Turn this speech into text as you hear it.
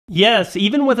Yes,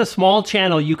 even with a small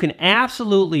channel, you can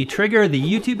absolutely trigger the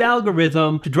YouTube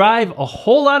algorithm to drive a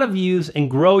whole lot of views and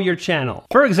grow your channel.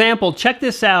 For example, check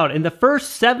this out. In the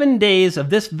first 7 days of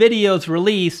this video's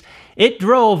release, it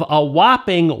drove a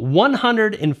whopping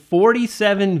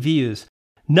 147 views.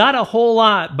 Not a whole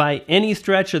lot by any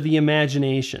stretch of the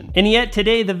imagination. And yet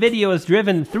today the video has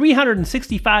driven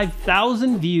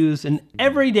 365,000 views, and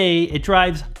every day it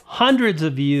drives hundreds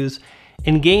of views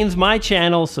and gains my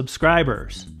channel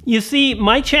subscribers. You see,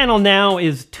 my channel now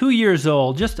is 2 years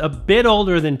old, just a bit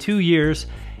older than 2 years,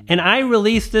 and I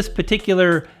released this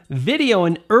particular video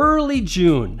in early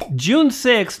June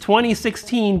 6,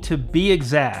 2016 to be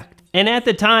exact. And at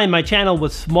the time, my channel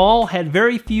was small, had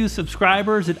very few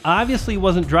subscribers, it obviously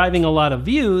wasn't driving a lot of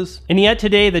views, and yet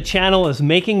today the channel is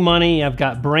making money, I've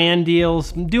got brand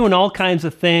deals, I'm doing all kinds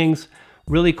of things.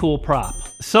 Really cool prop.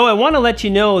 So I want to let you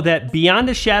know that beyond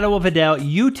a shadow of a doubt,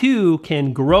 you too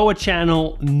can grow a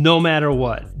channel no matter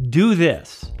what. Do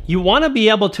this. You want to be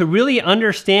able to really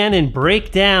understand and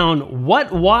break down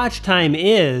what watch time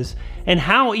is and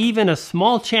how even a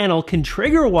small channel can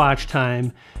trigger watch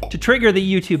time to trigger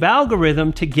the YouTube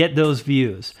algorithm to get those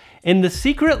views. And the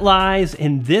secret lies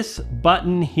in this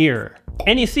button here.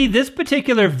 And you see, this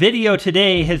particular video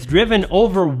today has driven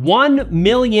over 1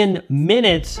 million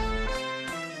minutes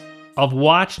of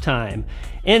watch time.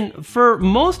 And for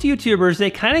most YouTubers, they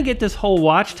kind of get this whole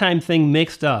watch time thing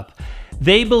mixed up.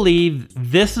 They believe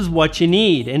this is what you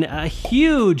need, and a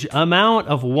huge amount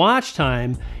of watch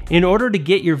time in order to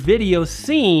get your video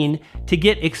seen, to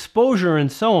get exposure and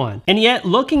so on. And yet,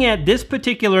 looking at this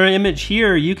particular image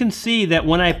here, you can see that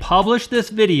when I published this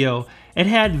video, it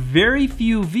had very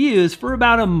few views for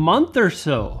about a month or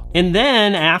so. And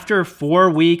then after 4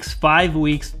 weeks, 5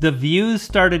 weeks, the views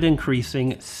started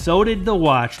increasing, so did the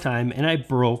watch time, and I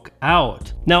broke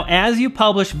out. Now, as you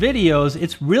publish videos,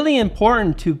 it's really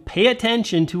important to pay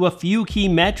attention to a few key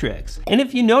metrics. And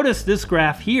if you notice this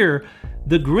graph here,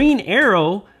 the green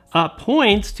arrow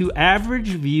points to average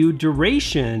view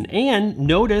duration. And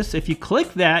notice if you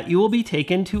click that, you will be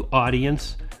taken to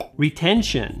audience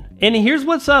retention. And here's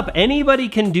what's up. Anybody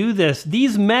can do this.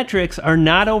 These metrics are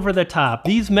not over the top.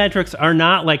 These metrics are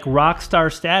not like rock star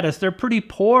status. They're pretty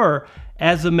poor,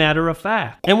 as a matter of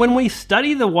fact. And when we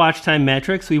study the watch time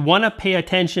metrics, we want to pay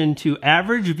attention to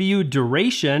average view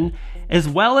duration as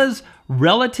well as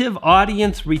relative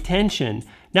audience retention.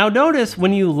 Now notice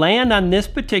when you land on this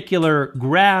particular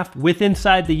graph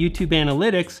inside the YouTube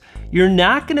analytics, you're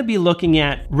not going to be looking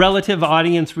at relative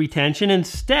audience retention.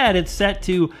 Instead, it's set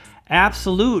to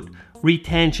absolute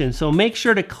retention. So make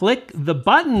sure to click the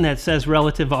button that says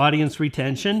relative audience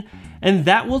retention, and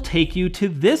that will take you to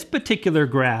this particular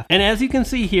graph. And as you can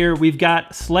see here, we've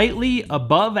got slightly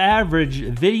above average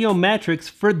video metrics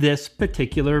for this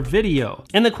particular video.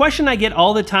 And the question I get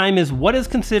all the time is, what is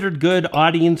considered good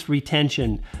audience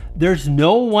retention? There's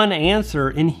no one answer,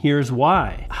 and here's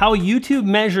why. How YouTube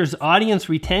measures audience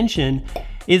retention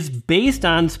is based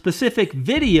on specific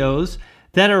videos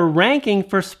that are ranking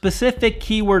for specific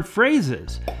keyword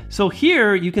phrases. So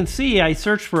here you can see I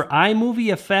searched for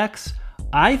iMovie effects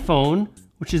iPhone,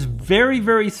 which is very,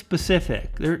 very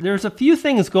specific. There's a few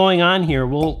things going on here.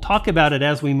 We'll talk about it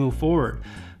as we move forward.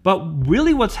 But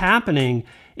really what's happening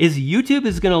is YouTube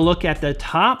is going to look at the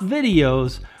top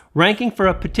videos ranking for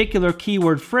a particular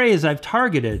keyword phrase I've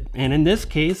targeted. And in this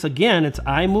case, again, it's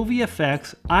iMovie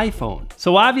effects iPhone.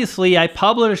 So obviously I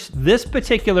published this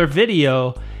particular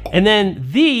video, and then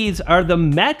these are the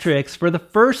metrics for the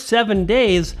first 7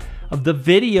 days of the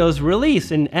video's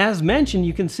release. And as mentioned,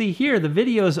 you can see here, the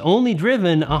video has only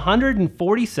driven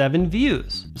 147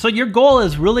 views. So your goal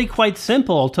is really quite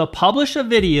simple: to publish a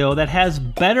video that has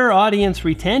better audience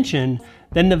retention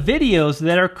than the videos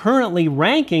that are currently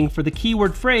ranking for the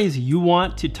keyword phrase you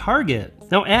want to target.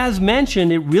 Now, as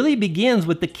mentioned, it really begins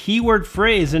with the keyword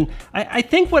phrase. And I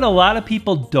think what a lot of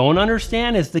people don't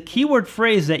understand is the keyword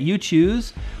phrase that you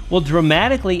choose will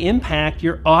dramatically impact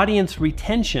your audience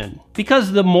retention.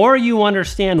 Because the more you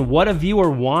understand what a viewer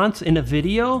wants in a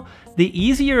video, the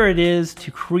easier it is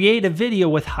to create a video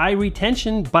with high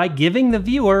retention by giving the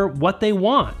viewer what they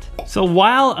want. So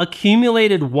while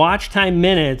accumulated watch time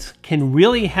minutes can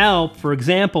really help, for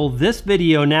example, this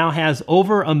video now has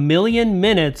over 1 million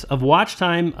minutes of watch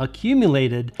time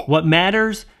accumulated, what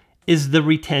matters is the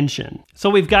retention. So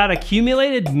we've got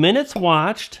accumulated minutes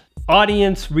watched,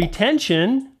 audience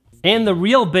retention, and the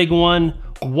real big one,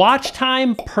 watch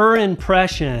time per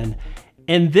impression.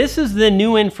 And this is the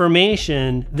new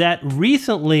information that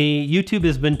recently YouTube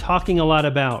has been talking a lot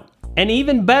about. And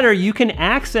even better, you can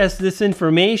access this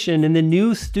information in the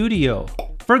new studio.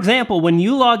 For example, when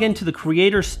you log into the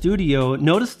Creator Studio,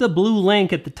 notice the blue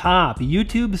link at the top,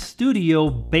 YouTube Studio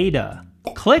Beta.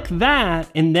 Click that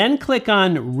and then click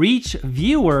on Reach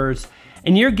Viewers,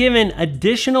 and you're given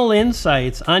additional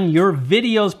insights on your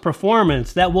video's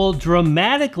performance that will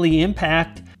dramatically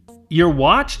impact your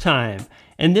watch time.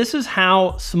 And this is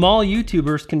how small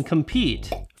YouTubers can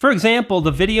compete. For example,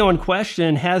 the video in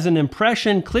question has an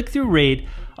impression click-through rate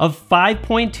of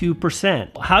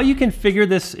 5.2%. How you can figure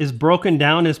this is broken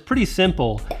down is pretty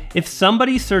simple. If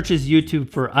somebody searches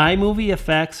YouTube for iMovie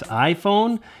effects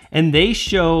iPhone and they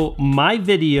show my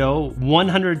video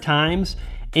 100 times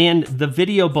and the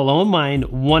video below mine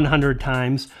 100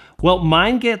 times, well,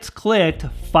 mine gets clicked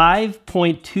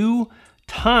 5.2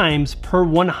 times per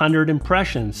 100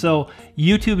 impressions. So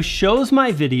YouTube shows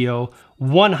my video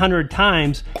 100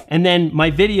 times and then my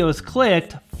video is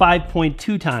clicked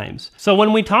 5.2 times. So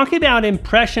when we talk about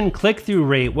impression click-through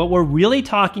rate, what we're really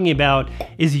talking about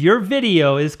is your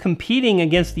video is competing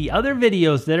against the other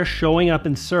videos that are showing up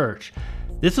in search.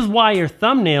 This is why your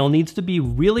thumbnail needs to be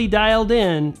really dialed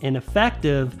in and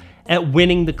effective at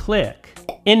winning the click.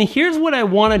 And here's what I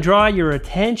want to draw your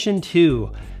attention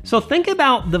to. So think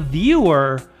about the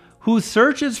viewer who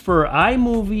searches for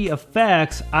iMovie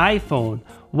effects iPhone.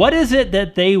 What is it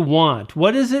that they want?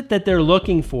 What is it that they're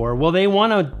looking for? Well, they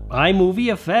want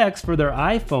iMovie effects for their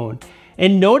iPhone.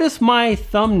 And notice my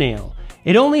thumbnail.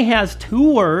 It only has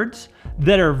 2 words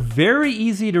that are very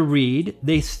easy to read.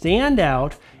 They stand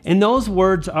out, and those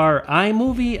words are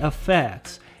iMovie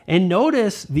effects. And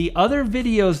notice the other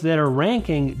videos that are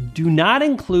ranking do not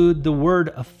include the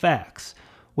word effects.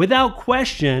 Without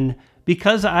question,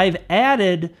 because I've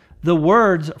added the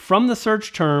words from the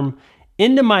search term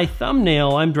into my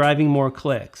thumbnail, I'm driving more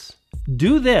clicks.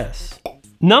 Do this.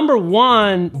 Number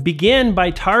 1, begin by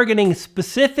targeting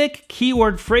specific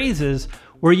keyword phrases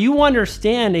where you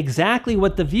understand exactly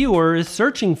what the viewer is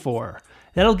searching for.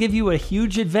 That'll give you a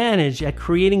huge advantage at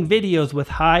creating videos with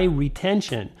high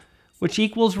retention, which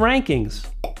equals rankings.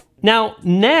 Now,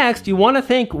 next, you want to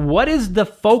think, what is the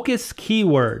focus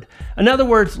keyword? In other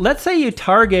words, let's say you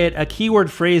target a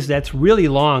keyword phrase that's really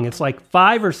long. It's like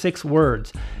 5 or 6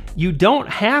 words. You don't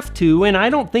have to, and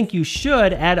I don't think you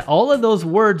should, add all of those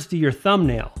words to your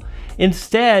thumbnail.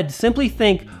 Instead, simply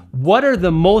think, what are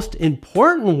the most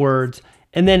important words,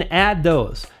 and then add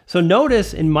those. So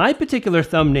notice in my particular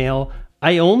thumbnail,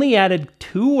 I only added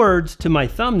 2 words to my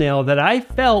thumbnail that I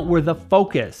felt were the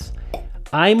focus.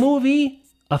 iMovie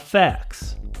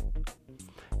effects.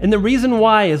 And the reason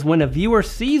why is when a viewer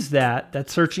sees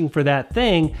that's searching for that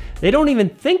thing, they don't even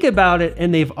think about it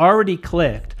and they've already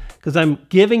clicked because I'm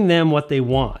giving them what they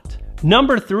want.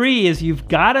 Number 3 is you've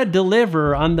got to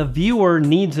deliver on the viewer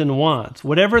needs and wants.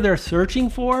 Whatever they're searching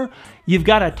for, you've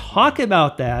got to talk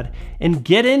about that and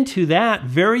get into that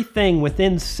very thing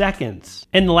within seconds.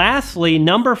 And lastly,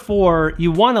 number 4,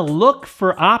 you want to look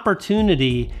for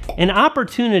opportunity. And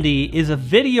opportunity is a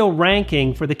video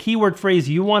ranking for the keyword phrase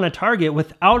you want to target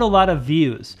without a lot of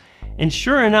views. And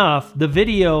sure enough, the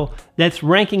video that's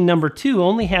ranking number 2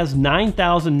 only has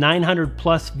 9,900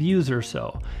 plus views or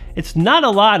so. It's not a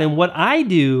lot, and what I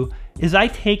do is I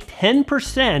take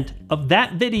 10% of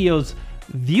that video's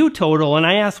view total and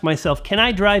I ask myself, can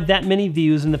I drive that many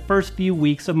views in the first few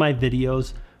weeks of my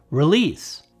video's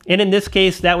release? And in this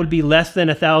case, that would be less than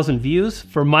 1,000 views.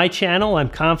 For my channel, I'm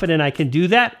confident I can do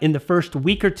that in the first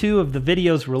week or 2 of the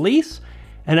video's release,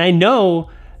 and I know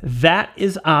that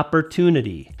is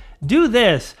opportunity. Do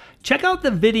this. Check out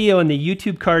the video in the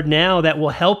YouTube card now that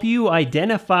will help you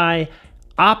identify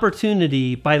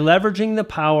opportunity by leveraging the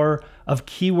power of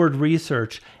keyword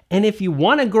research. And if you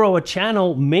want to grow a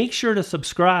channel, make sure to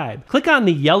subscribe. Click on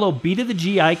the yellow B to the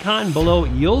G icon below.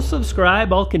 You'll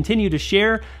subscribe. I'll continue to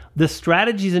share the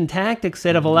strategies and tactics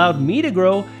that have allowed me to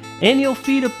grow, and you'll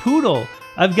feed a poodle.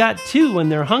 I've got 2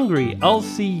 and they're hungry. I'll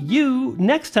see you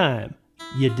next time.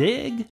 You dig?